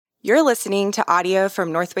You're listening to audio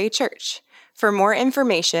from Northway Church. For more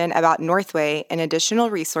information about Northway and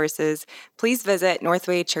additional resources, please visit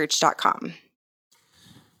northwaychurch.com.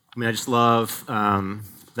 I just love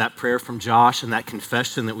that prayer from Josh and that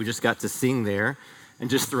confession that we just got to sing there,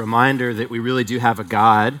 and just the reminder that we really do have a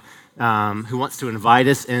God who wants to invite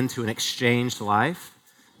us into an exchanged life,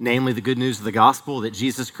 namely the good news of the gospel, that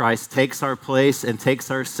Jesus Christ takes our place and takes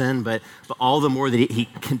our sin, but all the more that he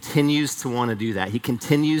continues to want to do that. He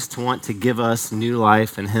continues to want to give us new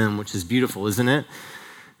life in him, which is beautiful, isn't it?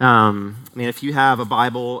 If you have a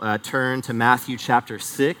Bible, turn to Matthew chapter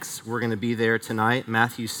 6. We're going to be there tonight.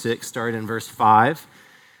 Matthew 6, starting in verse 5.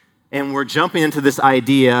 And we're jumping into this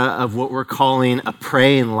idea of what we're calling a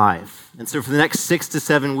praying life. And so for the next 6 to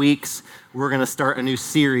 7 weeks, we're going to start a new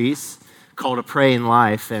series called A Praying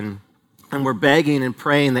Life. And we're begging and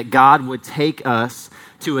praying that God would take us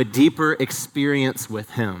to a deeper experience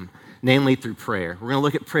with him, namely through prayer. We're going to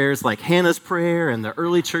look at prayers like Hannah's prayer and the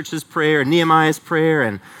early church's prayer, Nehemiah's prayer,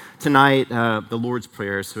 and tonight, the Lord's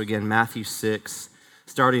Prayer. So again, Matthew 6,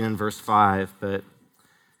 starting in verse 5. But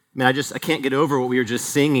I can't get over what we were just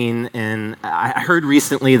singing. And I heard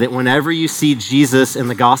recently that whenever you see Jesus in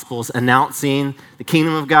the Gospels announcing the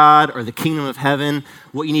kingdom of God or the kingdom of heaven,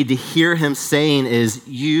 what you need to hear him saying is,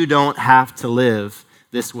 you don't have to live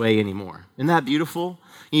this way anymore. Isn't that beautiful?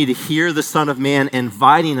 You need to hear the Son of Man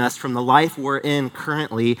inviting us from the life we're in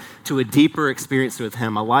currently to a deeper experience with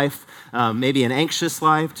him, a life, maybe an anxious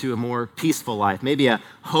life to a more peaceful life, maybe a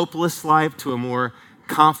hopeless life to a more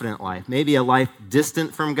confident life, maybe a life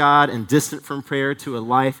distant from God and distant from prayer to a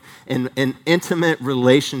life in an intimate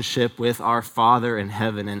relationship with our Father in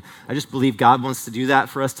heaven. And I just believe God wants to do that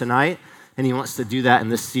for us tonight, and he wants to do that in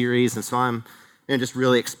this series. And so I'm just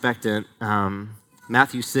really expectant.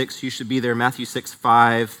 Matthew 6, you should be there, Matthew 6,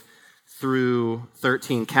 5 through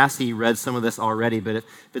 13. Cassie read some of this already, but if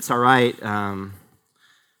it's all right,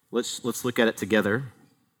 let's look at it together.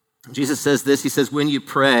 Jesus says this, he says, when you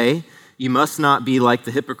pray, you must not be like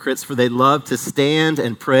the hypocrites, for they love to stand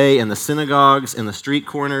and pray in the synagogues and the street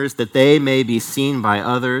corners, that they may be seen by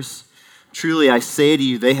others. Truly, I say to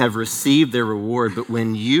you, they have received their reward. But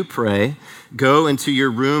when you pray, go into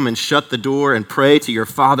your room and shut the door and pray to your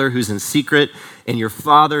Father who's in secret, and your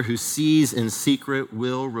Father who sees in secret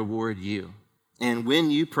will reward you. And when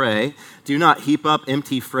you pray, do not heap up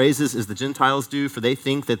empty phrases as the Gentiles do, for they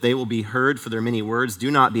think that they will be heard for their many words. Do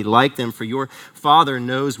not be like them, for your Father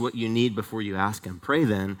knows what you need before you ask him. Pray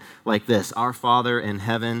then like this: Our Father in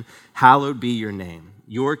heaven, hallowed be your name.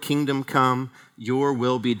 Your kingdom come, your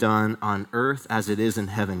will be done on earth as it is in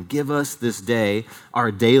heaven. Give us this day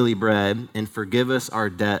our daily bread, and forgive us our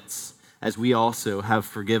debts, as we also have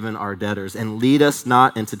forgiven our debtors. And lead us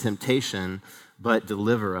not into temptation, but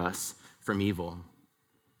deliver us from evil.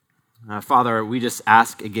 Father, we just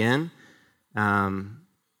ask again that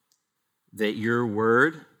your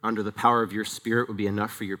word, under the power of your Spirit, would be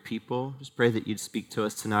enough for your people. Just pray that you'd speak to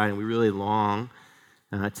us tonight, and we really long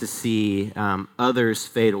to see others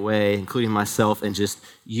fade away, including myself, and just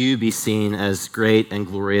you be seen as great and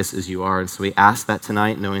glorious as you are. And so we ask that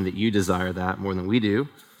tonight, knowing that you desire that more than we do.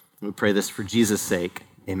 And we pray this for Jesus' sake.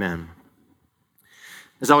 Amen.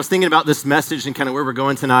 As I was thinking about this message and kind of where we're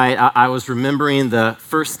going tonight, I was remembering the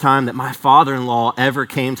first time that my father-in-law ever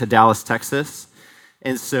came to Dallas, Texas.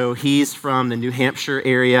 And so he's from the New Hampshire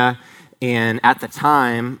area. And at the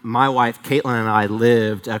time, my wife, Caitlin, and I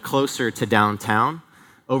lived closer to downtown,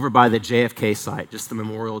 over by the JFK site, just the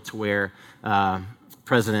memorial to where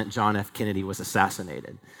President John F. Kennedy was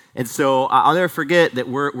assassinated. And so I'll never forget that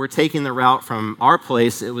we're taking the route from our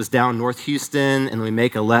place. It was down North Houston, and we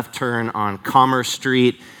make a left turn on Commerce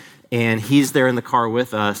Street, and he's there in the car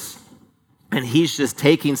with us, and he's just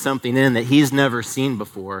taking something in that he's never seen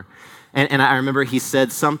before. And I remember he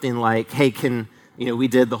said something like, hey, we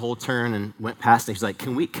did the whole turn and went past it. He's like,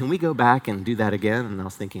 can we go back and do that again? And I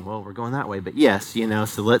was thinking, well, we're going that way, but yes,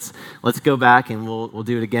 so let's go back and we'll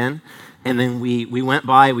do it again. And then we went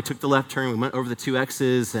by, we took the left turn, we went over the 2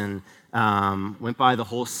 X's and went by the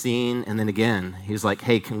whole scene. And then again, he was like,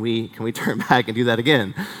 hey, can we turn back and do that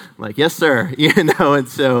again? I'm like, yes, sir. And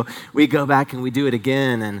so we go back and we do it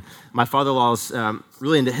again. And my father-in-law's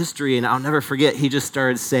really into history, and I'll never forget, he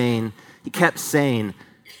kept saying,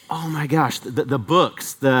 oh my gosh, the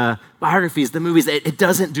books, the biographies, the movies, it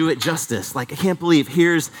doesn't do it justice. Like, I can't believe,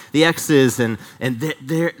 here's the X's and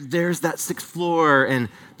there's that 6th floor, and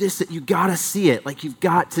this, you gotta see it. Like, you've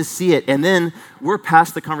got to see it. And then we're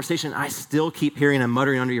past the conversation. I still keep hearing him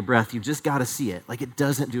muttering under your breath, you just gotta see it. Like, it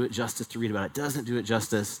doesn't do it justice to read about it. It doesn't do it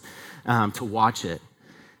justice to watch it.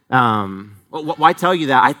 Why tell you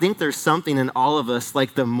that? I think there's something in all of us,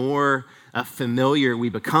 like the more familiar we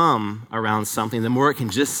become around something, the more it can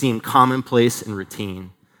just seem commonplace and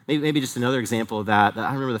routine. Maybe just another example of that.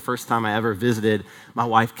 I remember the first time I ever visited my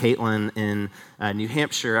wife, Caitlin, in New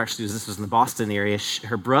Hampshire. Actually, this was in the Boston area.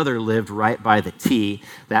 Her brother lived right by the T,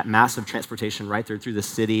 that massive transportation right there through the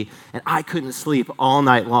city, and I couldn't sleep all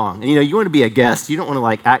night long. And you want to be a guest. You don't want to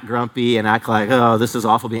like act grumpy and act like, oh, this is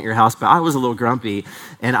awful being at your house, but I was a little grumpy,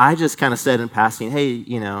 and I just kind of said in passing, hey,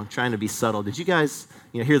 trying to be subtle, did you guys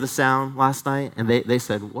hear the sound last night? And they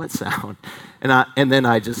said, what sound? And then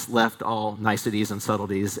I just left all niceties and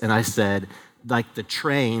subtleties, and I said, like the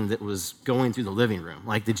train that was going through the living room.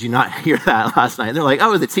 Like, did you not hear that last night? And they're like,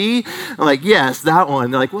 oh, the T? I'm like, yes, that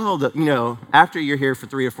one. They're like, well, after you're here for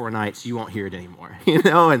 3 or 4 nights, you won't hear it anymore,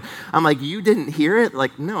 And I'm like, you didn't hear it?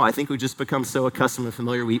 Like, no, I think we just become so accustomed and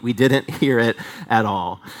familiar, we didn't hear it at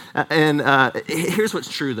all. And here's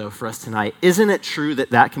what's true, though, for us tonight. Isn't it true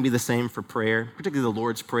that can be the same for prayer, particularly the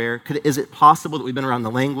Lord's Prayer? Is it possible that we've been around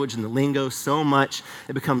the language and the lingo so much,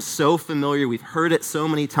 it becomes so familiar, we've heard it so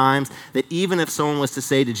many times, that even if someone was to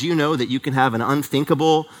say, did you know that you can have an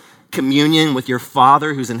unthinkable communion with your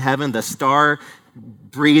Father who's in heaven, the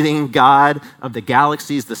star-breathing God of the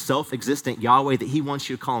galaxies, the self-existent Yahweh, that he wants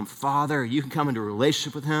you to call him Father, you can come into a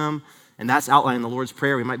relationship with him, and that's outlined in the Lord's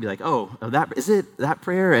Prayer. We might be like, is it that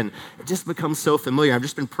prayer? And it just becomes so familiar. I've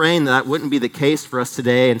just been praying that wouldn't be the case for us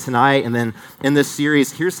today and tonight. And then in this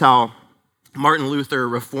series, here's how Martin Luther, a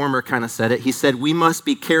reformer, kind of said it. He said, we must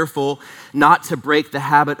be careful not to break the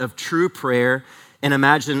habit of true prayer and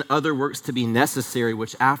imagine other works to be necessary,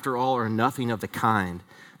 which after all are nothing of the kind.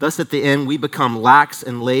 Thus at the end, we become lax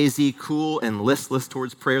and lazy, cool and listless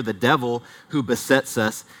towards prayer. The devil who besets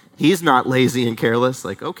us, he's not lazy and careless,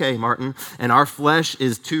 like, okay, Martin. And our flesh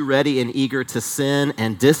is too ready and eager to sin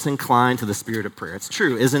and disinclined to the spirit of prayer. It's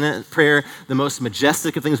true, isn't it? Prayer, the most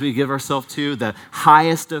majestic of things we give ourselves to, the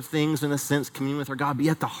highest of things, in a sense, communion with our God, but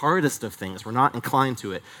yet the hardest of things. We're not inclined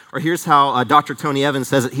to it. Or here's how Dr. Tony Evans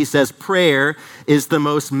says it. He says, prayer is the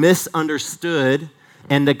most misunderstood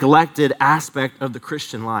and neglected aspect of the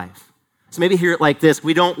Christian life. So maybe hear it like this.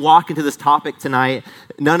 We don't walk into this topic tonight.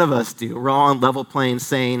 None of us do. We're all on level plane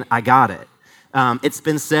saying, I got it. It's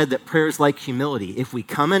been said that prayer is like humility. If we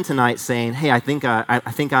come in tonight saying, hey, I think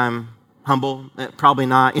I'm humble, probably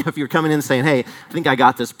not. If you're coming in saying, hey, I think I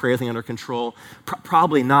got this prayer thing under control,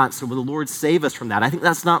 probably not. So will the Lord save us from that? I think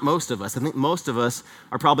that's not most of us. I think most of us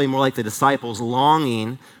are probably more like the disciples,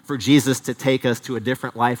 longing for Jesus to take us to a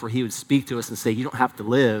different life where he would speak to us and say, you don't have to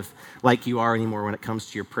live like you are anymore when it comes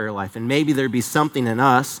to your prayer life. And maybe there'd be something in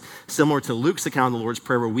us, similar to Luke's account of the Lord's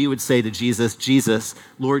Prayer, where we would say to Jesus,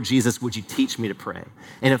 Lord Jesus, would you teach me to pray?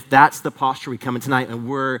 And if that's the posture we come in tonight, and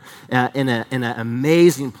we're in an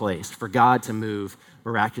amazing place for God to move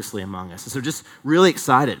miraculously among us. And so just really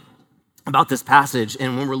excited about this passage.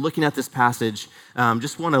 And when we're looking at this passage,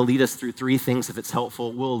 just want to lead us through 3 things if it's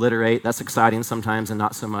helpful. We'll alliterate. That's exciting sometimes and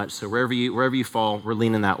not so much. So wherever you fall, we're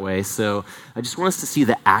leaning that way. So I just want us to see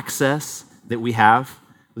the access that we have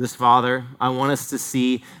with this Father. I want us to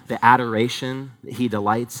see the adoration that he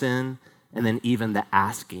delights in, and then even the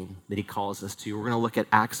asking that he calls us to. We're going to look at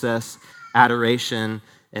access, adoration,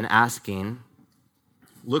 and asking.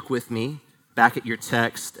 Look with me back at your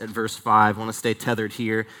text at verse 5. I want to stay tethered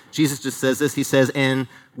here. Jesus just says this. He says, and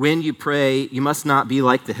when you pray, you must not be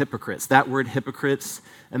like the hypocrites. That word hypocrites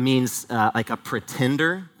means like a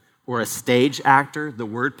pretender or a stage actor. The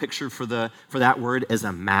word picture for that word is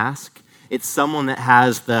a mask. It's someone that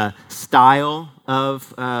has the style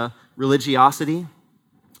of religiosity,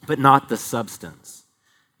 but not the substance.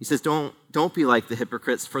 He says, don't be like the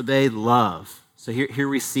hypocrites, for they love. So here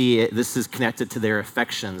we see it. This is connected to their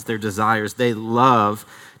affections, their desires. They love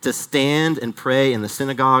to stand and pray in the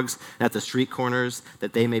synagogues, at the street corners,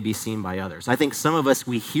 that they may be seen by others. I think some of us,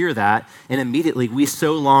 we hear that, and immediately we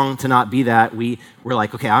so long to not be that, we're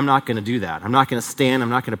like, okay, I'm not going to do that. I'm not going to stand. I'm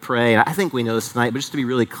not going to pray. And I think we know this tonight, but just to be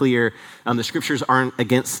really clear, the scriptures aren't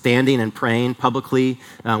against standing and praying publicly.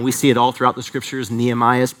 We see it all throughout the scriptures.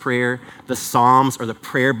 Nehemiah's prayer, the Psalms are the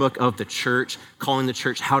prayer book of the church, calling the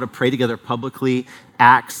church how to pray together publicly.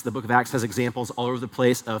 Acts, the book of Acts has examples all over the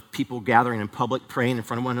place of people gathering in public, praying in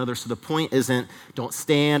front of one another. So the point isn't don't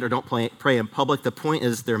stand or don't pray in public. The point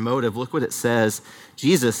is their motive. Look what it says.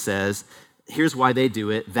 Jesus says, here's why they do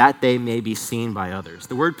it, that they may be seen by others.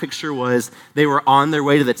 The word picture was they were on their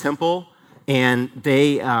way to the temple, and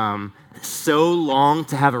they so longed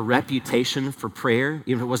to have a reputation for prayer,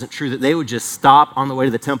 even if it wasn't true, that they would just stop on the way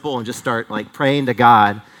to the temple and just start like praying to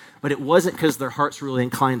God. But it wasn't because their hearts were really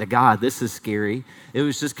inclined to God. This is scary. It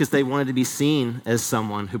was just because they wanted to be seen as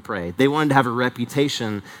someone who prayed. They wanted to have a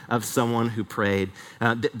reputation of someone who prayed.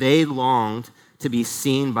 They longed to be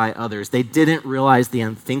seen by others. They didn't realize the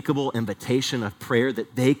unthinkable invitation of prayer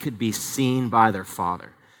that they could be seen by their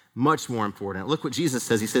Father. Much more important. Look what Jesus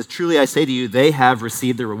says. He says, truly I say to you, they have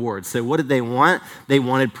received their reward. So what did they want? They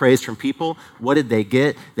wanted praise from people. What did they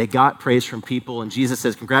get? They got praise from people. And Jesus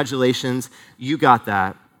says, congratulations, you got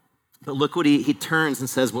that. But look what he turns and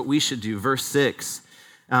says what we should do. Verse 6,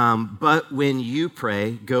 but when you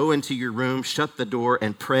pray, go into your room, shut the door,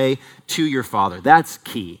 and pray to your Father. That's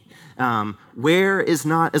key. Where is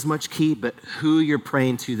not as much key, but who you're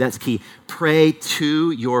praying to, that's key. Pray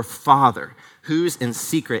to your Father, who's in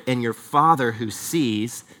secret, and your Father who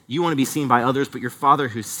sees. You want to be seen by others, but your Father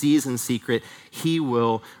who sees in secret, he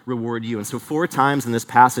will reward you. And so 4 times in this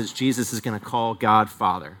passage, Jesus is going to call God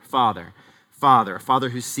Father, Father, Father, a Father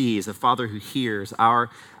who sees, a Father who hears, our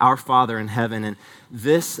Father in heaven. And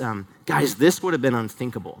this, guys, this would have been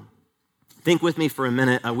unthinkable. Think with me for a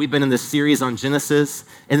minute. We've been in this series on Genesis.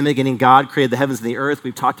 In the beginning, God created the heavens and the earth.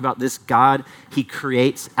 We've talked about this God. He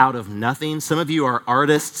creates out of nothing. Some of you are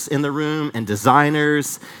artists in the room and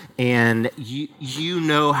designers, and you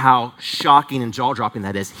know how shocking and jaw-dropping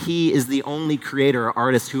that is. He is the only creator or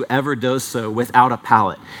artist who ever does so without a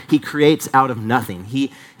palette. He creates out of nothing.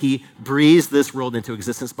 He breathes this world into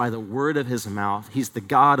existence by the word of his mouth. He's the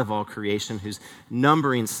God of all creation who's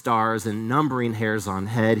numbering stars and numbering hairs on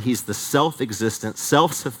head. He's the self-existent,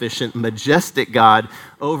 self-sufficient, majestic God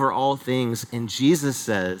over all things. And Jesus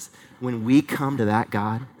says, when we come to that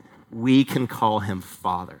God, we can call him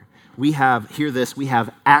Father. We have, hear this, we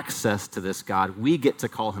have access to this God. We get to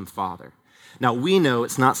call him Father. Now, we know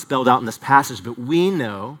it's not spelled out in this passage, but we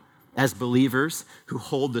know as believers who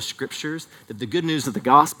hold the scriptures that the good news of the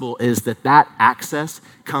gospel is that access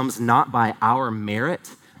comes not by our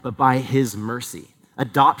merit, but by his mercy.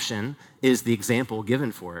 Adoption is the example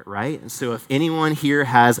given for it, right? And so if anyone here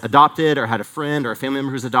has adopted or had a friend or a family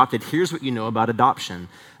member who's adopted, here's what you know about adoption.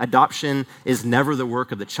 Adoption is never the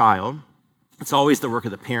work of the child. It's always the work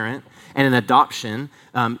of the parent. And in adoption,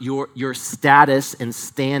 your status and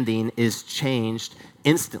standing is changed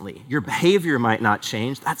instantly. Your behavior might not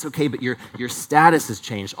change. That's okay, but your status has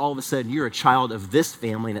changed. All of a sudden, you're a child of this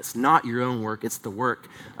family, and it's not your own work. It's the work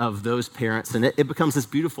of those parents. And it becomes this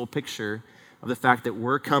beautiful picture of the fact that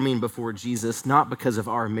we're coming before Jesus, not because of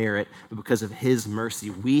our merit, but because of his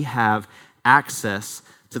mercy. We have access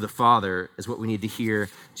to the Father, is what we need to hear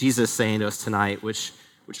Jesus saying to us tonight, which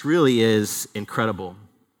really is incredible.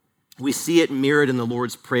 We see it mirrored in the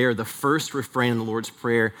Lord's Prayer. The first refrain in the Lord's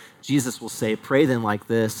Prayer, Jesus will say, pray then like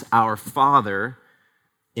this, our Father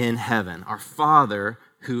in heaven, our Father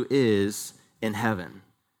who is in heaven.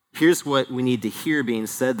 Here's what we need to hear being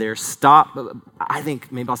said there. Stop. I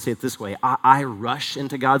think maybe I'll say it this way. I rush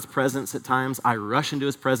into God's presence at times. I rush into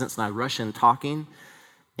his presence and I rush in talking.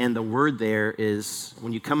 And the word there is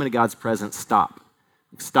when you come into God's presence, stop.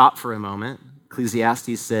 Stop for a moment.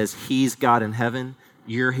 Ecclesiastes says, he's God in heaven.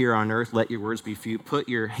 You're here on earth. Let your words be few. Put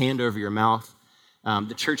your hand over your mouth.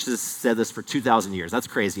 The church has said this for 2,000 years. That's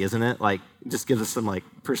crazy, isn't it? Just gives us some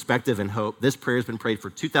perspective and hope. This prayer has been prayed for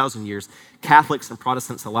 2,000 years. Catholics and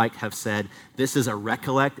Protestants alike have said, this is a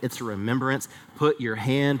recollect. It's a remembrance. Put your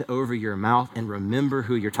hand over your mouth and remember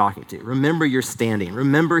who you're talking to. Remember your standing.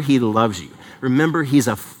 Remember he loves you. Remember he's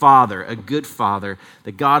a father, a good father,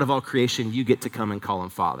 the God of all creation. You get to come and call him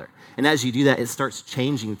Father. And as you do that, it starts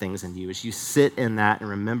changing things in you. As you sit in that and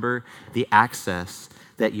remember the access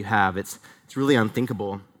that you have, it's really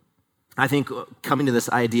unthinkable. I think coming to this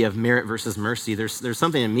idea of merit versus mercy, there's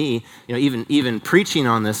something in me, even preaching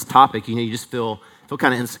on this topic, you just feel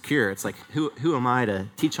kind of insecure. It's like, who am I to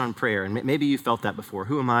teach on prayer? And maybe you felt that before.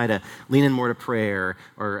 Who am I to lean in more to prayer?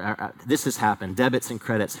 Or this has happened, debits and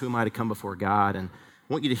credits. Who am I to come before God? And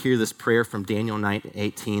I want you to hear this prayer from Daniel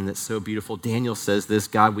 9:18 that's so beautiful. Daniel says this,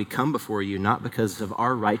 God, we come before you not because of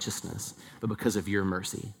our righteousness, but because of your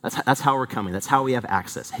mercy. That's how we're coming. That's how we have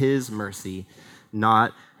access. His mercy,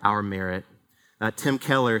 not our merit. Tim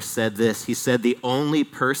Keller said this. He said, the only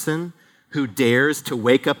person who dares to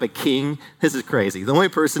wake up a king, this is crazy. The only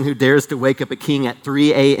person who dares to wake up a king at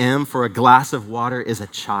 3 a.m. for a glass of water is a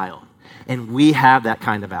child. And we have that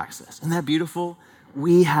kind of access. Isn't that beautiful?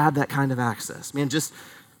 We have that kind of access. Man, just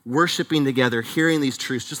worshiping together, hearing these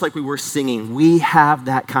truths, just like we were singing, we have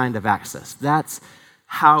that kind of access. That's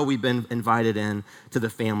how we've been invited in to the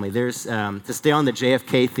family. There's, to stay on the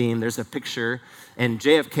JFK theme, there's a picture, and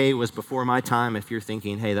JFK was before my time. If you're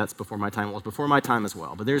thinking, hey, that's before my time, well, it's before my time as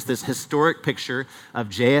well. But there's this historic picture of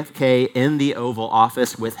JFK in the Oval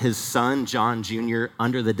Office with his son, John Jr.,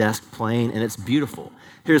 under the desk playing, and it's beautiful.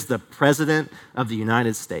 Here's the President of the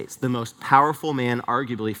United States, the most powerful man,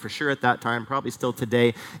 arguably, for sure at that time, probably still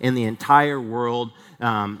today, in the entire world,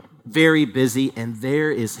 very busy, and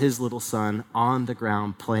there is his little son on the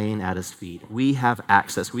ground playing at his feet. We have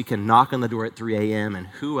access. We can knock on the door at 3 a.m., and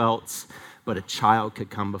who else but a child could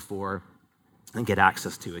come before and get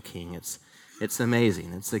access to a king? It's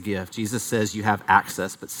amazing. It's a gift. Jesus says you have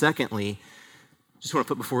access. But secondly, just want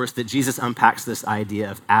to put before us that Jesus unpacks this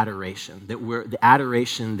idea of adoration, that we're the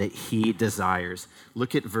adoration that he desires.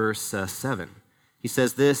 Look at verse 7. He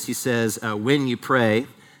says this, he says, when you pray,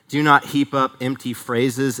 do not heap up empty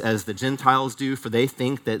phrases as the Gentiles do, for they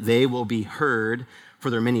think that they will be heard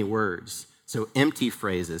for their many words. So empty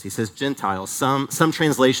phrases. He says Gentiles. Some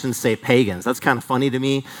translations say pagans. That's kind of funny to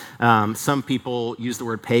me. Some people use the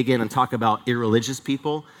word pagan and talk about irreligious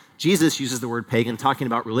people. Jesus uses the word pagan talking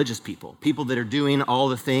about religious people, people that are doing all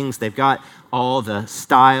the things. They've got all the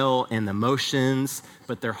style and the motions,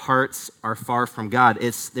 but their hearts are far from God.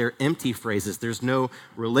 They're empty phrases. There's no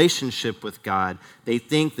relationship with God. They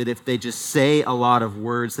think that if they just say a lot of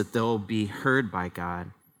words that they'll be heard by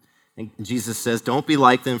God. And Jesus says, don't be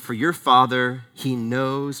like them, for your Father, he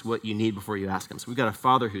knows what you need before you ask him. So we've got a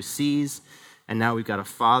Father who sees, and now we've got a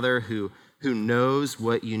Father who knows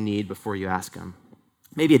what you need before you ask him.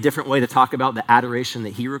 Maybe a different way to talk about the adoration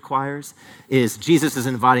that he requires is Jesus is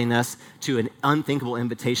inviting us to an unthinkable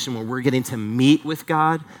invitation where we're getting to meet with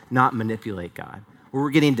God, not manipulate God. Where we're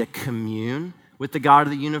getting to commune with the God of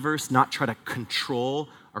the universe, not try to control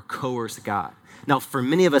or coerce God. Now, for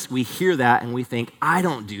many of us, we hear that and we think, I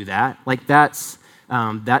don't do that. Like that's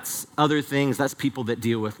other things. That's people that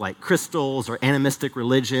deal with like crystals or animistic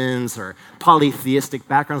religions or polytheistic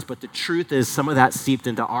backgrounds. But the truth is some of that seeped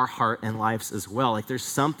into our heart and lives as well. Like there's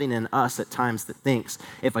something in us at times that thinks,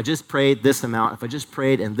 if I just prayed this amount, if I just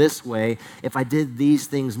prayed in this way, if I did these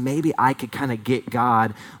things, maybe I could kind of get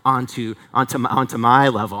God onto my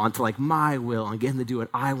level, onto like my will and get him to do what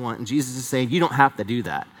I want. And Jesus is saying, you don't have to do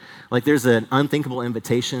that. Like there's an unthinkable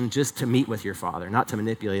invitation just to meet with your Father, not to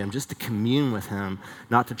manipulate him, just to commune with him,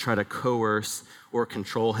 not to try to coerce or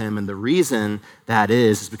control him. And the reason that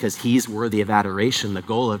is because he's worthy of adoration. The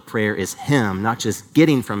goal of prayer is him, not just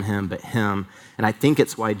getting from him, but him. And I think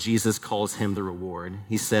it's why Jesus calls him the reward.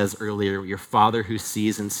 He says earlier, your Father who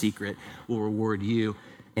sees in secret will reward you.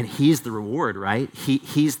 And he's the reward, right?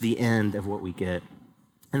 He's the end of what we get.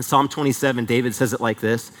 In Psalm 27, David says it like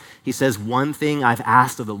this. He says, one thing I've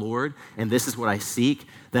asked of the Lord, and this is what I seek,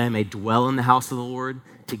 that I may dwell in the house of the Lord,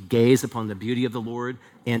 to gaze upon the beauty of the Lord,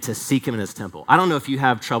 and to seek him in his temple. I don't know if you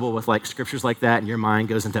have trouble with like scriptures like that and your mind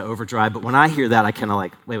goes into overdrive, but when I hear that, I kind of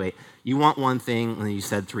like, wait, you want one thing, and then you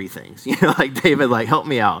said three things. You know, like David, like help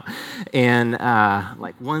me out. And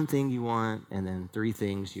like one thing you want, and then three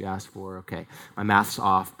things you ask for. Okay, my math's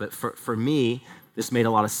off, but for me, this made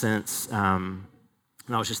a lot of sense.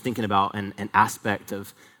 And I was just thinking about an aspect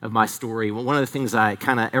of my story. One of the things I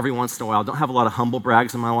kind of every once in a while, don't have a lot of humble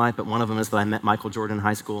brags in my life, but one of them is that I met Michael Jordan in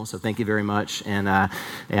high school. So thank you very much. And I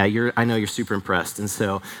know you're super impressed. And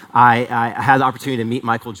so I had the opportunity to meet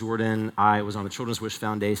Michael Jordan. I was on the Children's Wish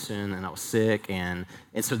Foundation and I was sick. And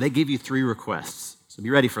so they give you 3 requests. So be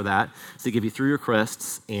ready for that. So they give you 3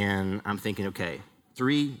 requests. And I'm thinking, okay,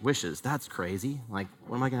 3 wishes. That's crazy. Like,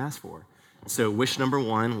 what am I going to ask for? So wish number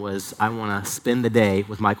 1 was I want to spend the day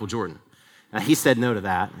with Michael Jordan. He said no to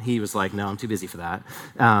that. He was like, no, I'm too busy for that.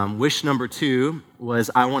 Wish number 2 was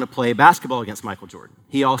I want to play basketball against Michael Jordan.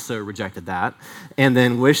 He also rejected that. And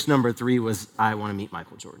then wish number 3 was I want to meet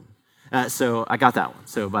Michael Jordan. So I got that one,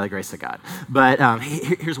 so by the grace of God. But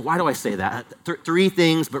here's why do I say that? 3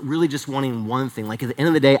 things, but really just wanting one thing. Like at the end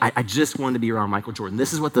of the day, I just wanted to be around Michael Jordan.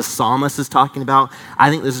 This is what the psalmist is talking about. I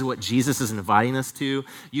think this is what Jesus is inviting us to.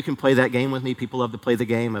 You can play that game with me. People love to play the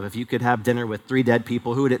game of if you could have dinner with 3 dead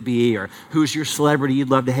people, who would it be? Or who's your celebrity you'd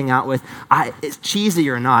love to hang out with? It's cheesy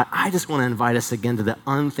or not, I just want to invite us again to the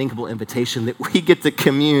unthinkable invitation that we get to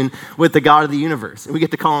commune with the God of the universe. And we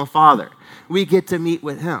get to call him Father. We get to meet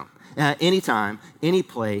with him. Anytime, any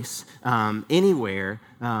place, anywhere,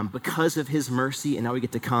 because of his mercy, and now we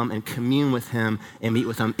get to come and commune with him and meet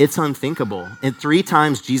with him. It's unthinkable. And 3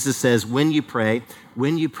 times Jesus says, when you pray,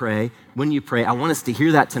 when you pray, when you pray. I want us to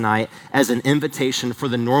hear that tonight as an invitation for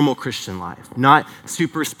the normal Christian life, not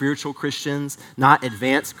super spiritual Christians, not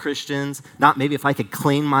advanced Christians, not maybe if I could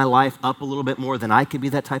clean my life up a little bit more, then I could be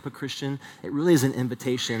that type of Christian. It really is an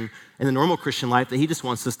invitation in the normal Christian life that he just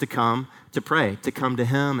wants us to come to pray, to come to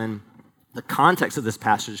him. And the context of this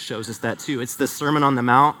passage shows us that too. It's the Sermon on the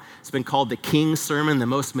Mount. It's been called the King's Sermon, the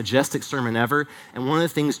most majestic sermon ever. And one of the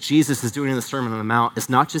things Jesus is doing in the Sermon on the Mount is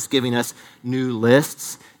not just giving us new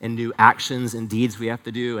lists and new actions and deeds we have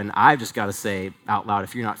to do. And I've just got to say out loud,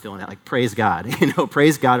 if you're not feeling it, like, praise God.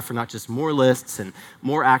 Praise God for not just more lists and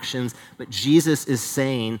more actions, but Jesus is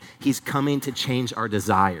saying he's coming to change our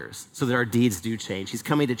desires so that our deeds do change. He's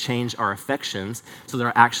coming to change our affections so that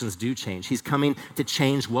our actions do change. He's coming to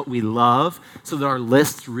change what we love so that our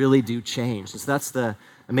lists really do change. And so that's the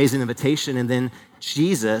amazing invitation. And then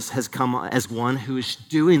Jesus has come as one who is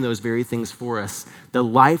doing those very things for us. The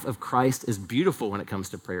life of Christ is beautiful when it comes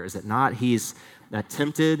to prayer, is it not? He's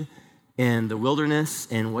tempted in the wilderness,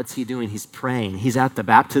 and what's he doing? He's praying. He's at the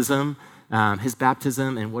baptism, his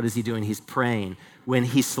baptism, and what is he doing? He's praying. When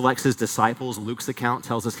he selects his disciples, Luke's account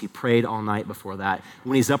tells us he prayed all night before that.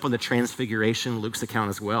 When he's up on the transfiguration, Luke's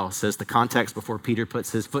account as well says the context before Peter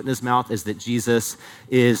puts his foot in his mouth is that Jesus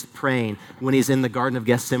is praying. When he's in the Garden of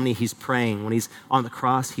Gethsemane, he's praying. When he's on the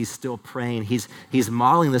cross, he's still praying. He's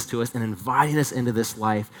modeling this to us and inviting us into this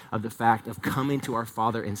life of the fact of coming to our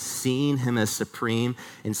Father and seeing him as supreme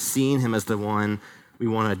and seeing him as the one we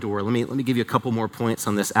want to adore. Let me give you a couple more points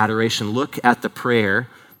on this adoration. Look at the prayer.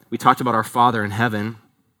 We talked about our Father in heaven.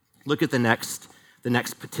 Look at the next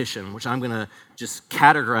petition, which I'm going to just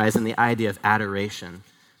categorize in the idea of adoration.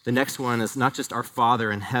 The next one is not just our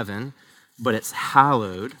Father in heaven, but it's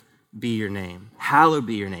hallowed be your name. Hallowed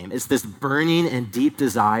be your name. It's this burning and deep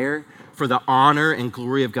desire for the honor and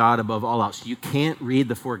glory of God above all else. You can't read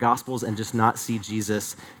the four Gospels and just not see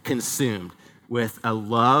Jesus consumed with a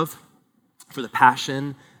love for the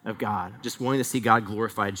passion of God, just wanting to see God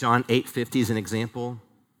glorified. John 8:50 is an example.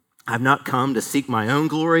 I've not come to seek my own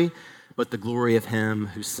glory, but the glory of him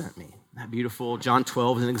who sent me. Isn't that beautiful? John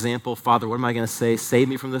 12 is an example. Father, what am I going to say? Save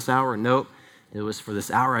me from this hour? Nope. It was for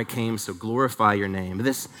this hour I came, so glorify your name.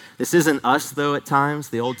 This isn't us, though, at times.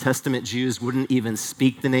 The Old Testament Jews wouldn't even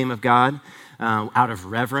speak the name of God out of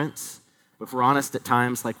reverence. But if we're honest, at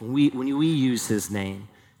times, like when we use his name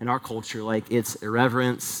in our culture, like it's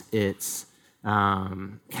irreverence, it's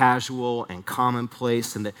casual and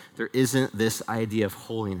commonplace, and that there isn't this idea of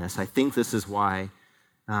holiness. I think this is why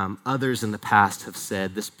others in the past have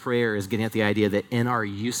said this prayer is getting at the idea that in our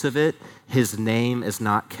use of it, his name is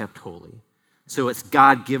not kept holy. So it's,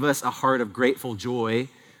 God, give us a heart of grateful joy,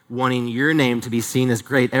 wanting your name to be seen as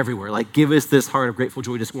great everywhere. Like, give us this heart of grateful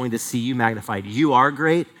joy, just wanting to see you magnified. You are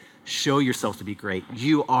great. Show yourself to be great.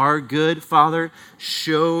 You are good, Father.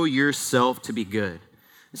 Show yourself to be good.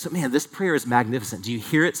 So, man, this prayer is magnificent. Do you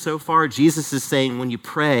hear it so far? Jesus is saying when you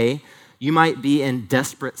pray, you might be in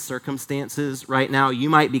desperate circumstances right now. You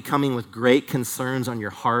might be coming with great concerns on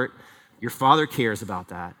your heart. Your Father cares about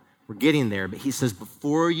that. We're getting there, but he says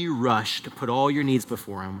before you rush to put all your needs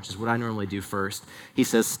before him, which is what I normally do first, he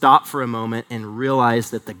says stop for a moment and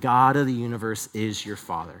realize that the God of the universe is your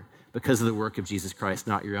Father because of the work of Jesus Christ,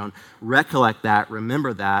 not your own. Recollect that,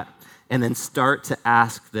 remember that, and then start to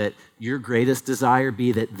ask that your greatest desire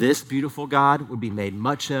be that this beautiful God would be made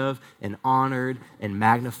much of and honored and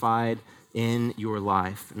magnified in your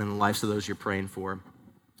life and in the lives of those you're praying for.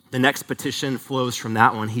 The next petition flows from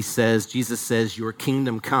that one. Jesus says, your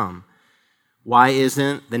kingdom come. Why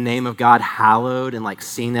isn't the name of God hallowed and like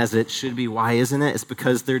seen as it should be? Why isn't it? It's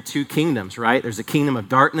because there are two kingdoms, right? There's a kingdom of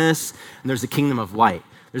darkness and there's a kingdom of light.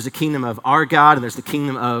 There's a kingdom of our God and there's the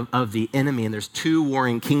kingdom of the enemy, and there's two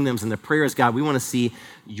warring kingdoms, and the prayer is, God, we want to see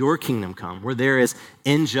your kingdom come. Where there is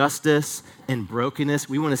injustice and brokenness,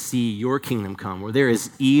 we want to see your kingdom come. Where there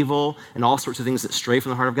is evil and all sorts of things that stray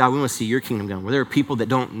from the heart of God, we want to see your kingdom come. Where there are people that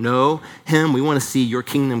don't know him, we want to see your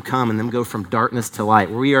kingdom come and them go from darkness to light.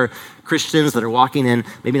 Where we are Christians that are walking in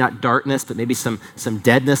maybe not darkness, but maybe some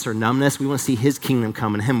deadness or numbness, we want to see his kingdom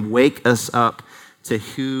come and him wake us up to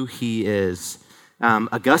who he is.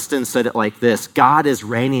 Augustine said it like this: God is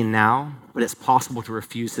reigning now, but it's possible to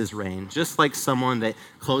refuse his reign. Just like someone that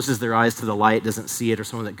closes their eyes to the light doesn't see it, or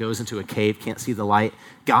someone that goes into a cave can't see the light,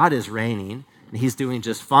 God is reigning, and he's doing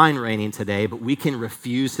just fine reigning today, but we can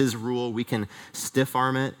refuse his rule, we can stiff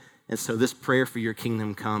arm it. And so this prayer for your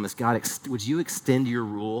kingdom come is, God, would you extend your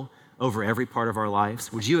rule over every part of our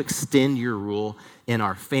lives? Would you extend your rule in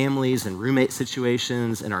our families and roommate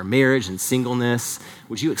situations, in our marriage and singleness?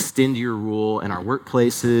 Would you extend your rule in our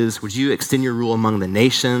workplaces? Would you extend your rule among the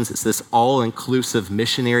nations? It's this all-inclusive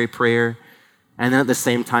missionary prayer. And then at the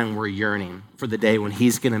same time, we're yearning for the day when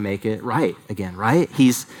he's going to make it right again, right?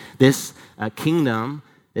 He's this kingdom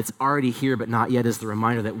that's already here, but not yet, is the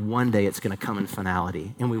reminder that one day it's going to come in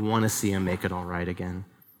finality, and we want to see him make it all right again.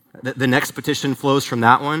 The next petition flows from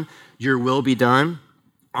that one. Your will be done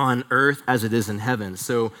on earth as it is in heaven.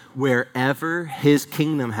 So wherever his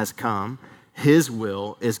kingdom has come, his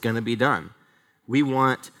will is going to be done. We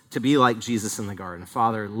want to be like Jesus in the garden.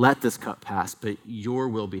 Father, let this cup pass, but your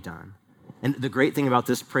will be done. And the great thing about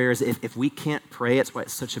this prayer is if we can't pray, it's why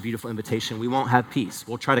it's such a beautiful invitation, we won't have peace.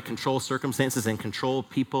 We'll try to control circumstances and control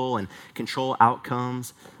people and control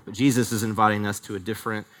outcomes, but Jesus is inviting us to a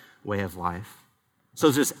different way of life. So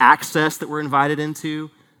there's this access that we're invited into.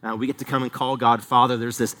 We get to come and call God Father.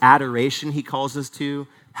 There's this adoration he calls us to.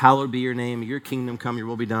 Hallowed be your name, your kingdom come, your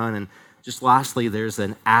will be done. And just lastly, there's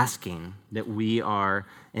an asking that we are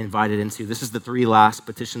invited into. This is the three last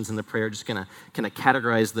petitions in the prayer. Just gonna kind of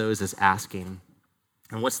categorize those as asking.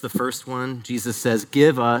 And what's the first one? Jesus says,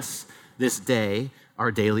 give us this day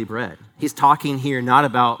our daily bread. He's talking here not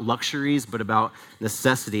about luxuries, but about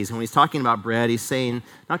necessities. And when he's talking about bread, he's saying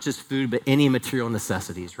not just food, but any material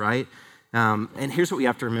necessities, right? And here's what we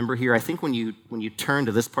have to remember here. I think when you turn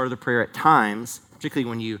to this part of the prayer at times, particularly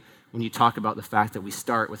when you talk about the fact that we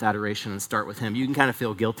start with adoration and start with him, you can kind of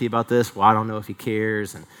feel guilty about this. Well, I don't know if he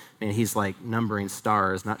cares. And man, he's like numbering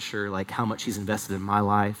stars, not sure like how much he's invested in my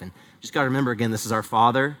life. And just got to remember again, this is our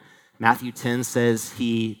Father. Matthew 10 says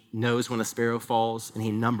he knows when a sparrow falls and he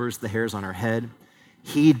numbers the hairs on our head.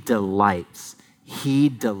 He delights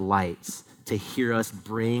to hear us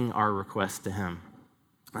bring our requests to him.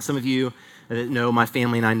 Some of you that know my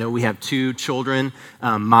family and I know we have two children.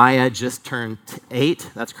 Maya just turned 8.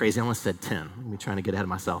 That's crazy. I almost said 10. I'm trying to get ahead of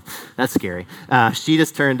myself. That's scary. She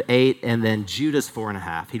just turned 8, and then Judah's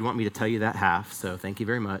 4.5. He'd want me to tell you that half, so thank you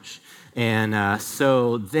very much. And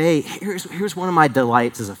so here's one of my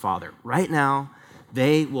delights as a father. Right now,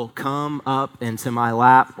 they will come up into my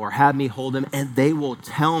lap or have me hold them, and they will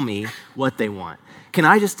tell me what they want. Can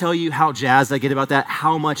I just tell you how jazzed I get about that,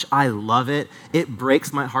 how much I love it? It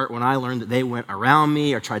breaks my heart when I learn that they went around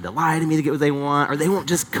me or tried to lie to me to get what they want, or they won't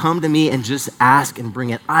just come to me and just ask and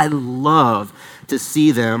bring it. I love to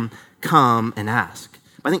see them come and ask.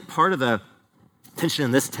 I think part of the tension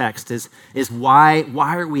in this text is why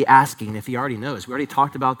are we asking if he already knows? We already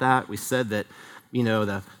talked about that. We said that,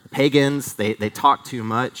 the pagans, they talk too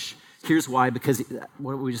much. Here's why, because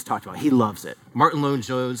what we just talked about, he loves it. Martin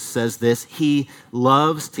Lloyd-Jones says this, he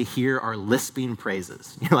loves to hear our lisping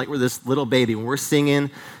praises. Like we're this little baby, when we're singing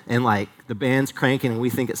and like the band's cranking and we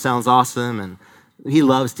think it sounds awesome, and he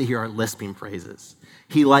loves to hear our lisping praises.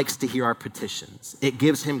 He likes to hear our petitions. It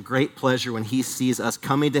gives him great pleasure when he sees us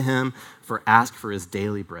coming to him ask for his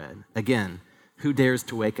daily bread. Again, who dares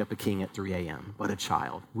to wake up a king at 3 a.m. but a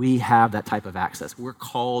child? We have that type of access. We're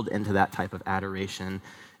called into that type of adoration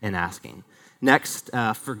and asking. Next,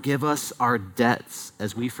 forgive us our debts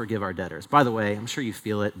as we forgive our debtors. By the way, I'm sure you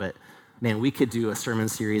feel it, but man, we could do a sermon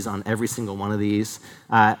series on every single one of these.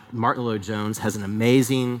 Martin Lloyd-Jones has an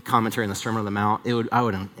amazing commentary on the Sermon on the Mount. I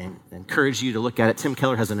would encourage you to look at it. Tim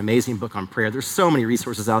Keller has an amazing book on prayer. There's so many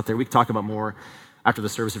resources out there. We can talk about more after the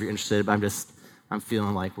service if you're interested, but I'm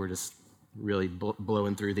feeling like we're just really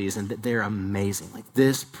blowing through these, and they're amazing. Like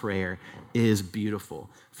this prayer is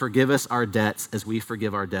beautiful. Forgive us our debts as we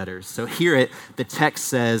forgive our debtors. So here the text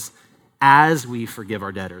says, as we forgive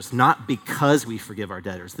our debtors, not because we forgive our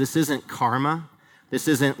debtors. This isn't karma. This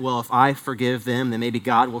isn't, well, if I forgive them, then maybe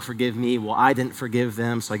God will forgive me. Well, I didn't forgive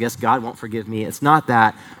them, so I guess God won't forgive me. It's not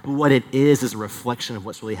that. But what it is a reflection of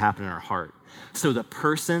what's really happened in our heart. So the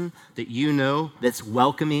person that you know that's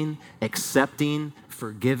welcoming, accepting,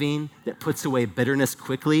 forgiving, that puts away bitterness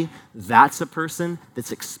quickly, that's a person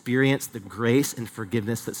that's experienced the grace and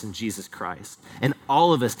forgiveness that's in Jesus Christ. And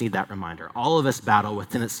all of us need that reminder. All of us battle with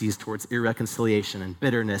tendencies towards irreconciliation and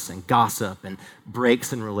bitterness and gossip and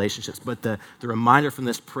breaks in relationships. But the reminder from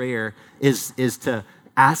this prayer is to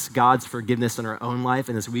ask God's forgiveness in our own life,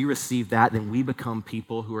 and as we receive that, then we become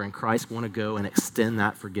people who are in Christ, want to go and extend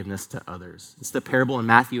that forgiveness to others. It's the parable in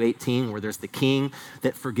Matthew 18 where there's the king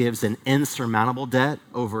that forgives an insurmountable debt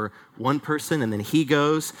over one person, and then he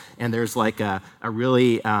goes, and there's like a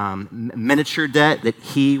really miniature debt that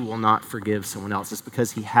he will not forgive someone else. It's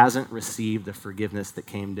because he hasn't received the forgiveness that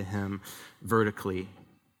came to him vertically.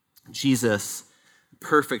 Jesus,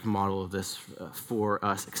 perfect model of this for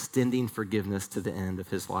us, extending forgiveness to the end of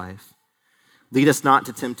his life. Lead us not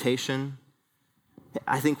to temptation.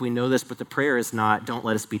 I think we know this, but the prayer is not, don't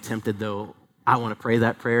let us be tempted, though I want to pray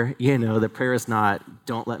that prayer. The prayer is not,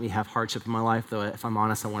 don't let me have hardship in my life, though if I'm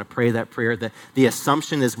honest, I want to pray that prayer. The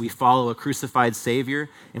assumption is we follow a crucified Savior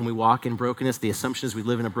and we walk in brokenness. The assumption is we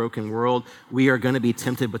live in a broken world. We are going to be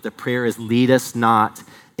tempted, but the prayer is lead us not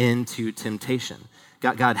into temptation.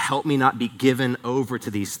 God, help me not be given over to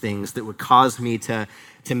these things that would cause me to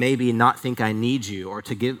maybe not think I need you, or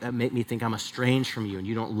to make me think I'm estranged from you and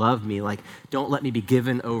you don't love me. Like, don't let me be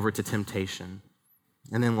given over to temptation.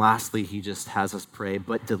 And then lastly, he just has us pray,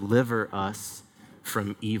 but deliver us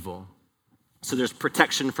from evil. So there's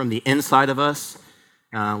protection from the inside of us,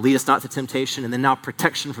 Lead us not to temptation, and then now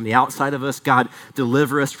protection from the outside of us. God,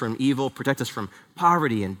 deliver us from evil, protect us from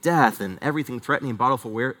poverty and death and everything threatening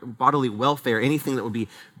bodily welfare, anything that would be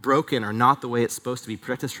broken or not the way it's supposed to be.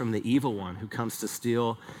 Protect us from the evil one who comes to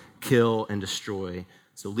steal, kill, and destroy.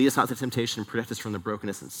 So lead us not to temptation, protect us from the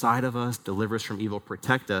brokenness inside of us, deliver us from evil,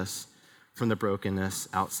 protect us from the brokenness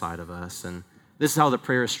outside of us. And this is how the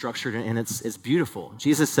prayer is structured, and it's beautiful.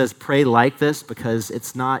 Jesus says, pray like this because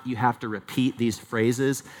it's not you have to repeat these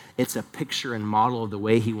phrases. It's a picture and model of the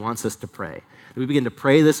way he wants us to pray. We begin to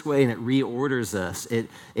pray this way, and it reorders us. It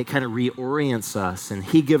kind of reorients us, and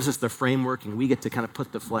he gives us the framework, and we get to kind of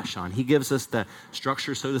put the flesh on. He gives us the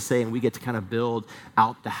structure, so to say, and we get to kind of build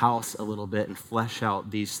out the house a little bit and flesh out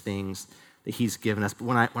these things that he's given us. But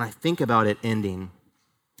when I think about it ending,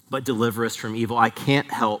 but deliver us from evil, I can't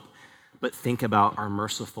help but think about our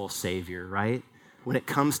merciful Savior, right? When it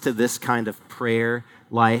comes to this kind of prayer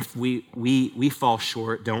life, we fall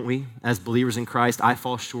short, don't we? As believers in Christ, I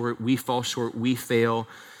fall short, we fall short, we fail.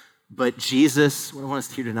 But Jesus, what I want us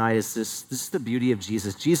to hear tonight is this is the beauty of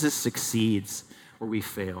Jesus. Jesus succeeds where we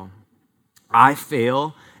fail. I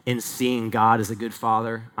fail in seeing God as a good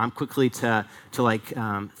father. I'm quickly to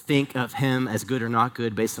think of him as good or not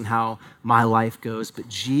good based on how my life goes. But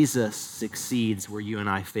Jesus succeeds where you and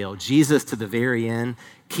I fail. Jesus, to the very end,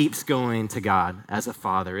 keeps going to God as a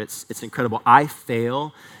father. It's incredible. I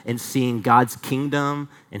fail in seeing God's kingdom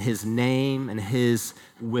and his name and his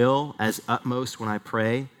will as utmost when I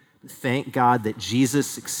pray. Thank God that Jesus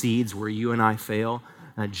succeeds where you and I fail.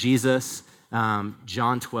 Jesus,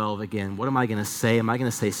 John 12 again, what am I going to say? Am I going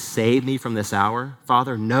to say, save me from this hour,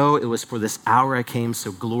 Father? No, it was for this hour I came,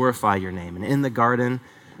 so glorify your name. And in the garden,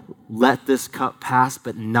 let this cup pass,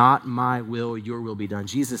 but not my will, your will be done.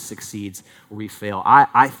 Jesus succeeds where we fail.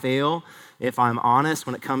 I fail, if I'm honest,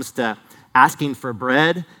 when it comes to asking for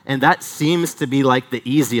bread, and that seems to be like the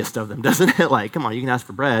easiest of them, doesn't it? Like, come on, you can ask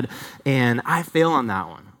for bread, and I fail on that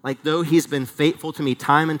one. Like, though he's been faithful to me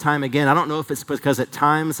time and time again, I don't know if it's because at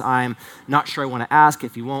times I'm not sure I want to ask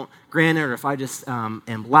if he won't grant it or if I just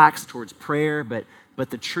am lax towards prayer. But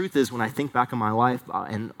the truth is, when I think back on my life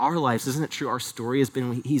and our lives, isn't it true? Our story has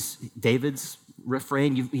been, he's David's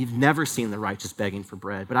refrain, you've never seen the righteous begging for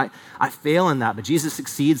bread. But I fail in that, but Jesus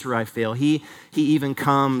succeeds where I fail. He even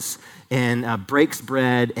comes and breaks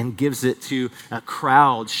bread and gives it to a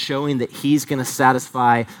crowd, showing that he's going to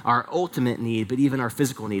satisfy our ultimate need, but even our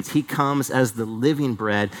physical needs. He comes as the living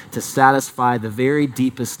bread to satisfy the very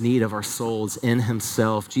deepest need of our souls in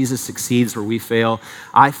himself. Jesus succeeds where we fail.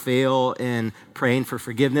 I fail in praying for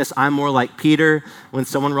forgiveness. I'm more like Peter. When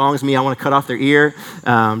someone wrongs me, I want to cut off their ear.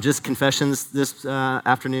 Just confessions this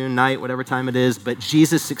afternoon, night, whatever time it is. But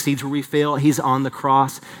Jesus succeeds where we fail. He's on the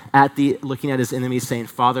cross looking at his enemies saying,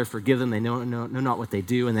 Father, forgive them. They know not what they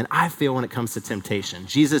do. And then I fail when it comes to temptation.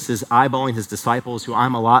 Jesus is eyeballing his disciples, who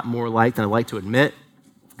I'm a lot more like than I like to admit.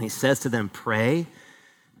 And he says to them, pray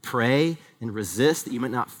and resist that you might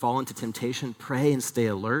not fall into temptation. Pray and stay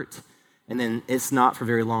alert. And then it's not for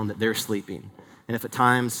very long that they're sleeping. And if at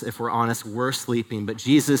times, if we're honest, we're sleeping, but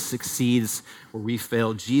Jesus succeeds where we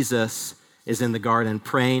fail. Jesus is in the garden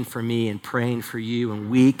praying for me and praying for you, and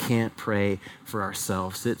we can't pray for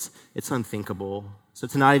ourselves. It's unthinkable. So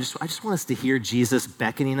tonight, I just want us to hear Jesus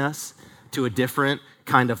beckoning us to a different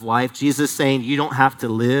kind of life. Jesus saying, you don't have to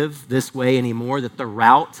live this way anymore, that the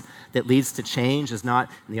route that leads to change is not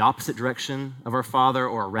in the opposite direction of our Father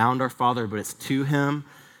or around our Father, but it's to him.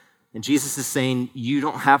 And Jesus is saying, you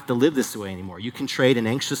don't have to live this way anymore. You can trade an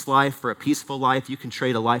anxious life for a peaceful life. You can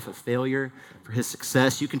trade a life of failure for his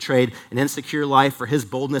success. You can trade an insecure life for his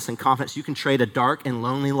boldness and confidence. You can trade a dark and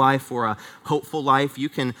lonely life for a hopeful life. You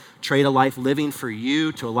can trade a life living for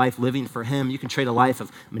you to a life living for him. You can trade a life of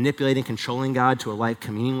manipulating, controlling God to a life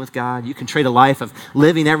communing with God. You can trade a life of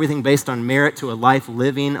living everything based on merit to a life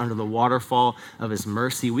living under the waterfall of his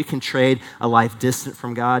mercy. We can trade a life distant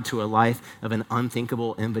from God to a life of an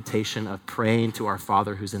unthinkable invitation of praying to our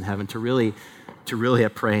Father who's in heaven, to really a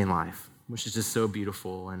praying life, which is just so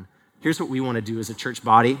beautiful. And here's what we want to do as a church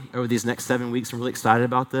body over these next 7 weeks. I'm really excited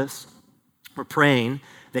about this. We're praying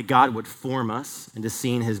that God would form us into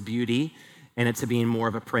seeing his beauty and into being more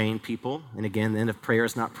of a praying people. And again, the end of prayer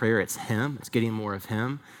is not prayer, it's him. It's getting more of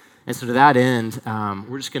him. And so to that end,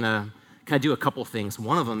 we're just going to kind of do a couple things.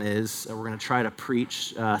 One of them is we're going to try to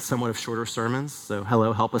preach somewhat of shorter sermons. So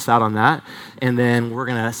help us out on that. And then we're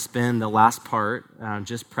going to spend the last part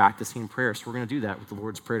just practicing prayer. So we're going to do that with the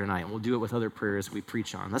Lord's Prayer tonight. And we'll do it with other prayers we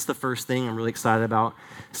preach on. That's the first thing I'm really excited about.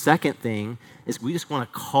 Second thing is we just want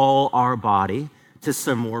to call our body to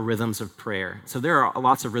some more rhythms of prayer. So there are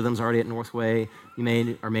lots of rhythms already at Northway. You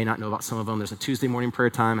may or may not know about some of them. There's a Tuesday morning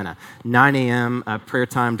prayer time and a 9 a.m. Prayer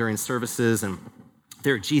time during services. And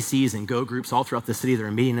there are GCs and go groups all throughout the city that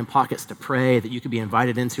are meeting in pockets to pray that you could be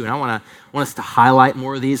invited into. And I want us to highlight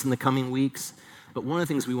more of these in the coming weeks. But one of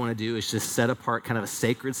the things we want to do is just set apart kind of a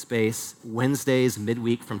sacred space Wednesdays,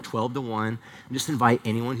 midweek from 12 to 1, and just invite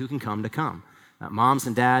anyone who can come to come. Moms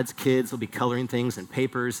and dads, kids will be coloring things and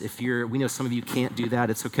papers. We know some of you can't do that,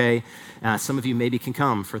 it's okay. Some of you maybe can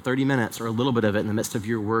come for 30 minutes or a little bit of it in the midst of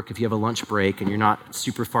your work if you have a lunch break and you're not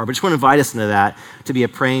super far. But just want to invite us into that, to be a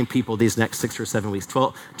praying people these next 6 or 7 weeks,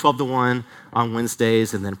 12 to 1 on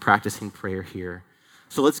Wednesdays, and then practicing prayer here.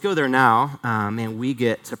 So let's go there now, and we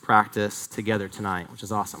get to practice together tonight, which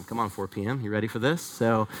is awesome. Come on, 4 p.m. You ready for this?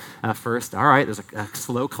 So first, all right, there's a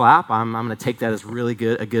slow clap. I'm going to take that as really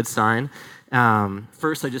good, a good sign.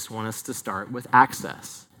 First, I just want us to start with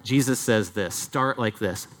access. Jesus says this, start like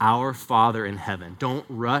this, our Father in heaven. Don't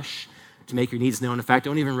rush to make your needs known. In fact,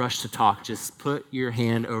 don't even rush to talk. Just put your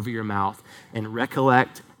hand over your mouth and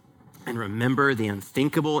recollect and remember the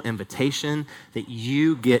unthinkable invitation that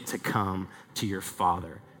you get to come to your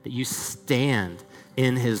Father, that you stand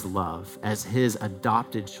in his love as his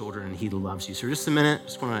adopted children, and he loves you. So just a minute,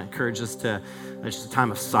 just want to encourage us to, just a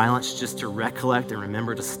time of silence, just to recollect and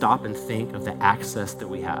remember to stop and think of the access that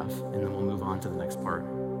we have, and then we'll move on to the next part.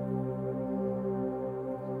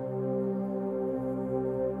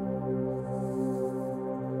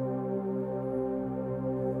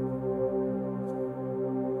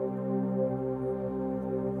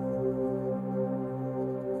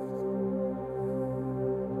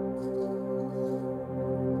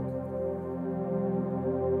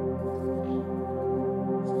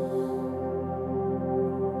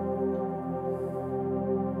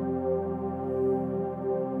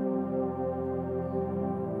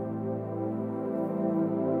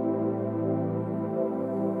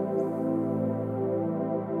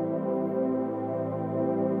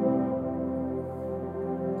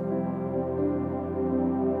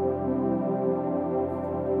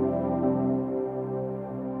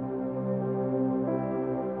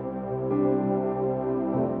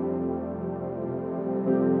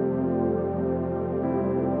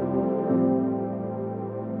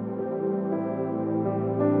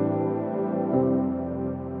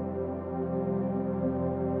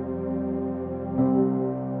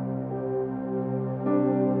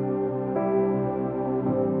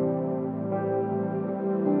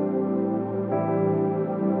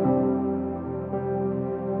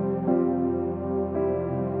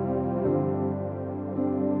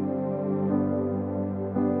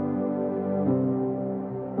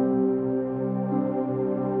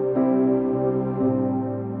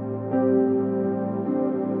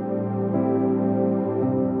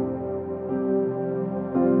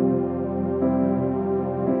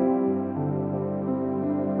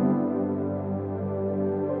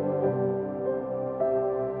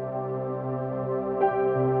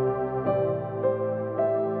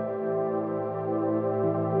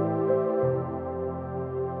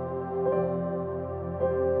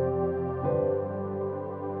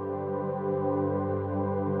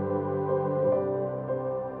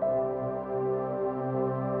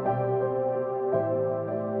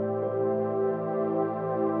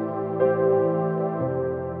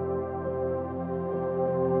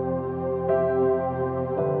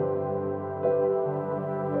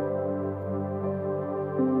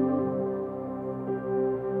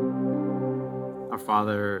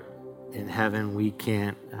 Father in heaven, we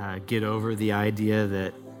can't get over the idea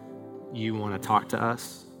that you want to talk to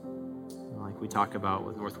us. Like we talk about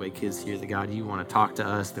with Northway kids here, that God, you want to talk to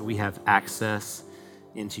us, that we have access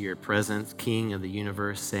into your presence, King of the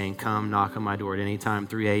universe, saying, come, knock on my door at any time,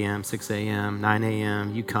 3 a.m., 6 a.m., 9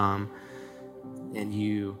 a.m., you come and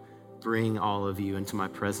you bring all of you into my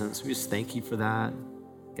presence. We just thank you for that.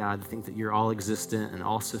 God, to think that you're all existent and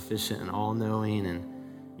all sufficient and all knowing,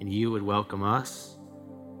 and you would welcome us,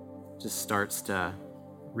 just starts to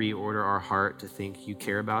reorder our heart to think you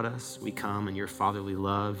care about us. We come in your fatherly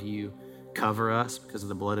love. You cover us because of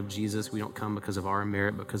the blood of Jesus. We don't come because of our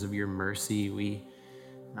merit, but because of your mercy. We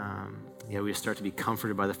start to be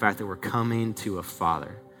comforted by the fact that we're coming to a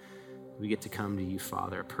Father. We get to come to you,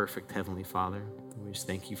 Father, a perfect Heavenly Father. And we just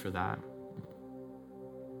thank you for that.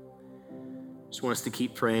 Just want us to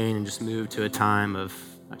keep praying and just move to a time of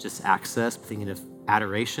not just access, but thinking of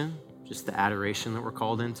adoration, just the adoration that we're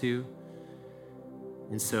called into.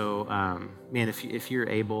 And so, if you're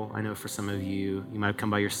able, I know for some of you, you might have come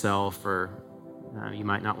by yourself, or You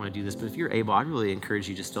might not want to do this, but if you're able, I'd really encourage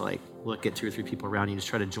you just to look at 2 or 3 people around you, just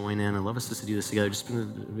try to join in. I'd love us just to do this together. Just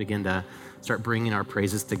begin to start bringing our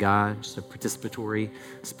praises to God, just a participatory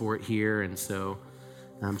sport here. And so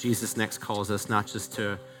Jesus next calls us not just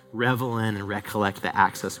to revel in and recollect the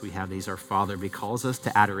access we have. He's our Father, but he calls us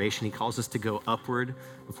to adoration. He calls us to go upward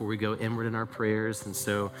before we go inward in our prayers. And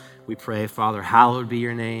so we pray, Father, hallowed be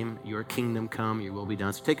your name, your kingdom come, your will be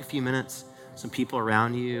done. So take a few minutes, some people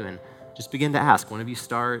around you, and just begin to ask. One of you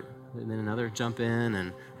start, and then another jump in,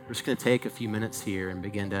 and we're just going to take a few minutes here and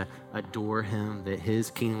begin to adore him, that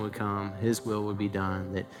his kingdom would come, his will would be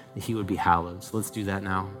done, that he would be hallowed. So let's do that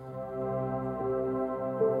now.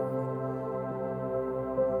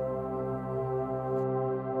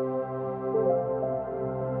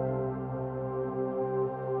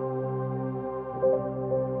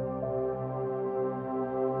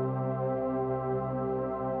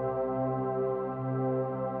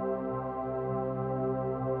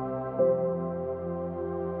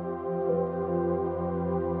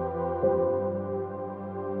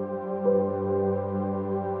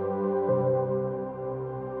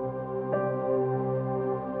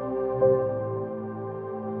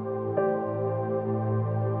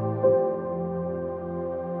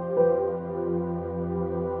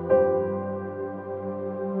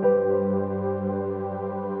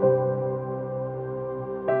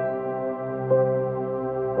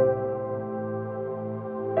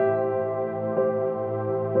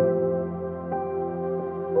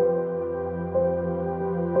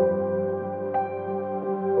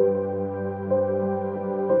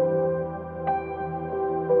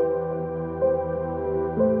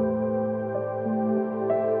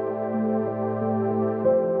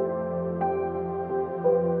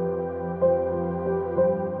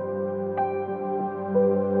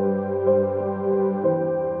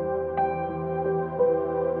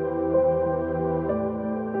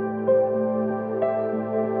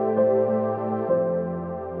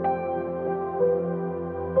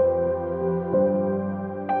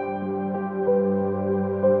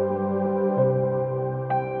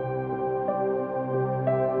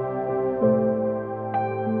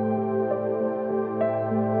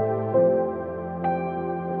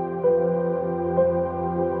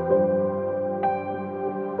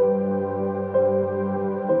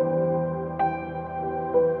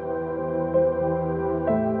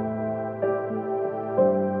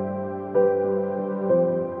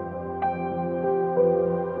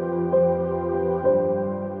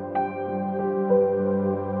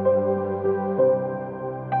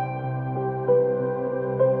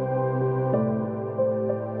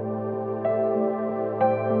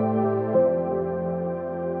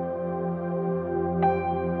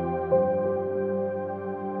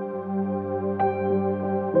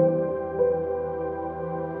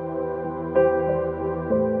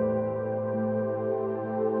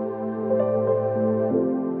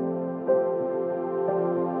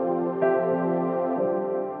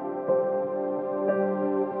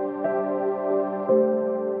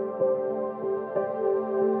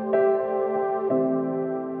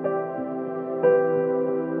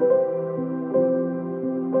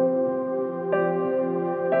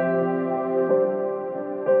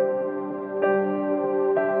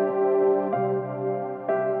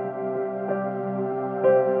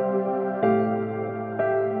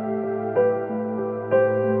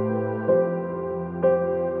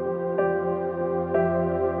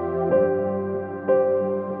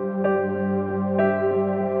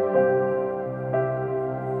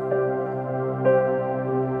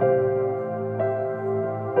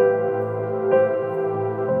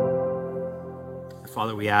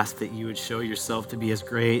 Father, we ask that you would show yourself to be as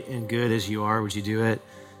great and good as you are. Would you do it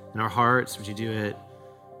in our hearts? Would you do it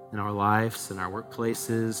in our lives, in our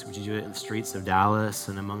workplaces? Would you do it in the streets of Dallas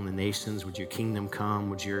and among the nations? Would your kingdom come?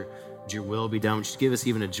 Would your will be done? Would you give us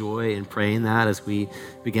even a joy in praying that as we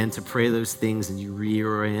begin to pray those things and you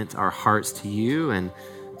reorient our hearts to you and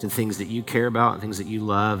to things that you care about and things that you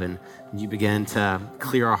love, and you begin to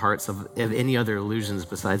clear our hearts of any other illusions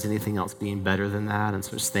besides anything else being better than that. And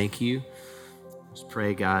so just thank you. Just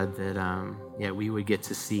pray, God, that we would get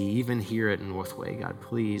to see, even here at Northway, God,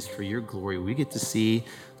 please, for your glory, we get to see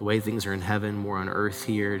the way things are in heaven, more on earth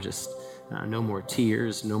here, just no more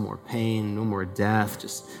tears, no more pain, no more death,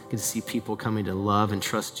 just get to see people coming to love and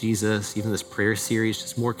trust Jesus, even this prayer series,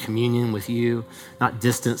 just more communion with you, not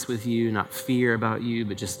distance with you, not fear about you,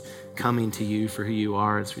 but just coming to you for who you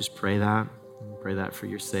are. And so we just pray that for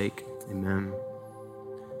your sake. Amen.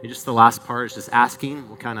 And just the last part is just asking.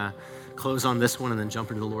 We'll kind of close on this one and then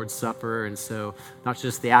jump into the Lord's Supper. And so not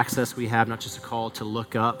just the access we have, not just a call to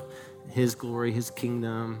look up his glory, his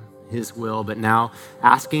kingdom, his will, but now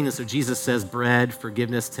asking. And so Jesus says bread,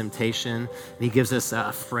 forgiveness, temptation. And he gives us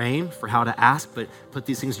a frame for how to ask, but put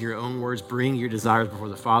these things in your own words. Bring your desires before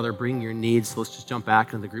the Father. Bring your needs. So let's just jump back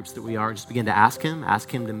into the groups that we are. Just begin to ask him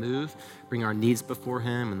to move. Bring our needs before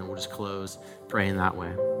him, and then we'll just close praying that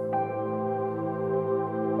way.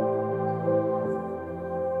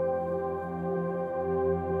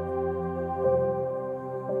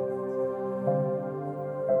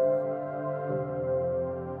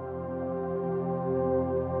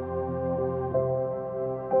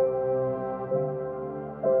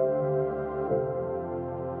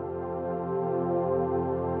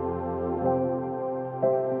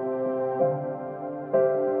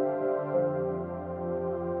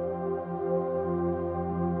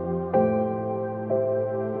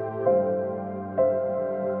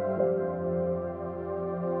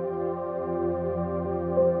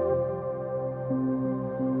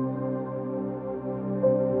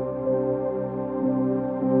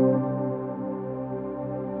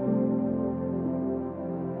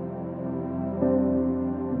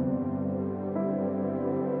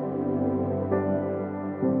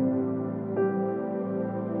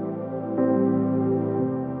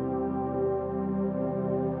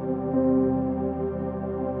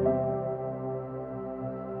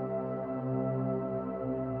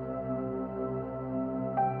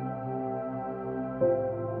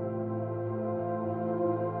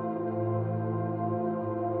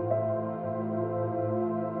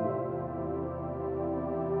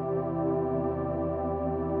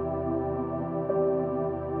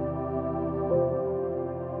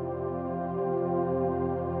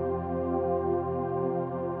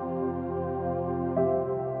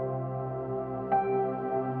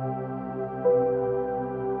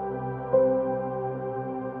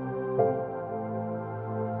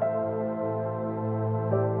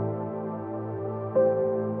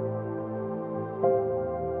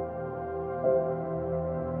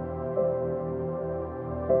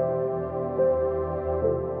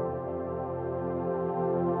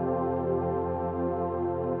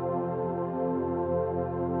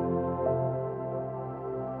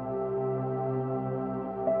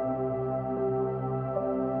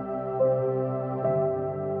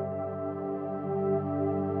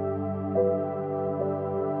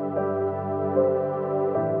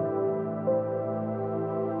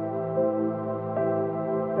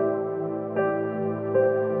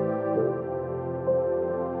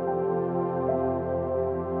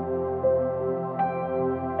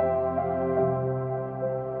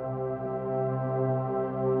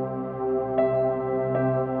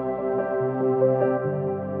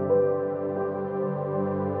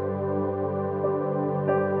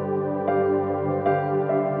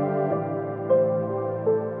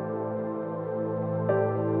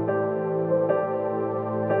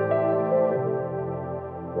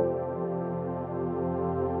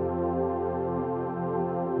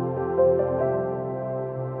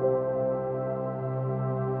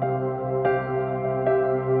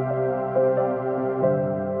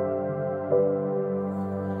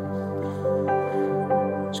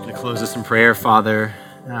 Close this in prayer, Father.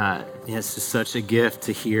 It's just such a gift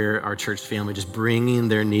to hear our church family just bringing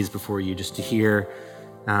their needs before you, just to hear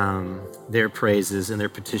their praises and their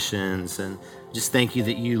petitions. And just thank you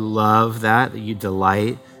that you love that you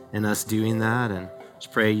delight in us doing that. And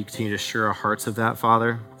just pray you continue to assure our hearts of that,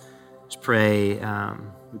 Father. Just pray,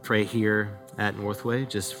 we pray here at Northway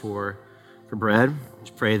just for bread.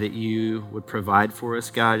 Just pray that you would provide for us,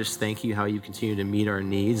 God. Just thank you how you continue to meet our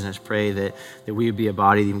needs. And I just pray that we would be a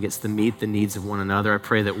body that even gets to meet the needs of one another. I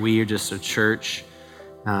pray that we are just a church,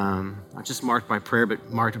 not just marked by prayer,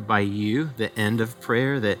 but marked by you, the end of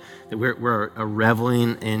prayer, that we're a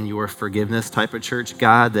reveling in your forgiveness type of church,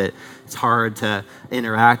 God, that it's hard to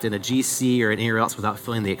interact in a GC or anywhere else without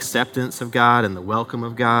feeling the acceptance of God and the welcome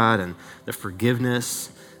of God and the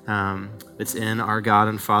forgiveness that's in our God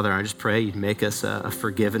and Father. I just pray you'd make us a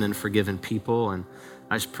forgiven and forgiven people. And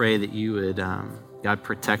I just pray that you would, God,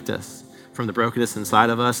 protect us from the brokenness inside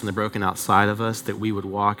of us and the broken outside of us, that we would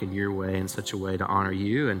walk in your way in such a way to honor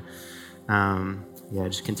you. And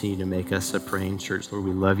just continue to make us a praying church. Lord,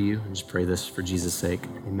 we love you and just pray this for Jesus' sake.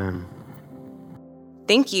 Amen.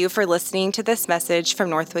 Thank you for listening to this message from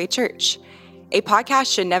Northway Church. A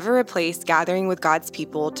podcast should never replace gathering with God's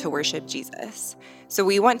people to worship Jesus. So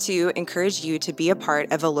we want to encourage you to be a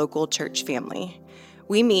part of a local church family.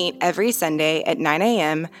 We meet every Sunday at 9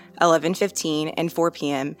 a.m., 11:15, and 4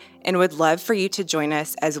 p.m., and would love for you to join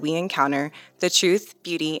us as we encounter the truth,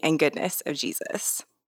 beauty, and goodness of Jesus.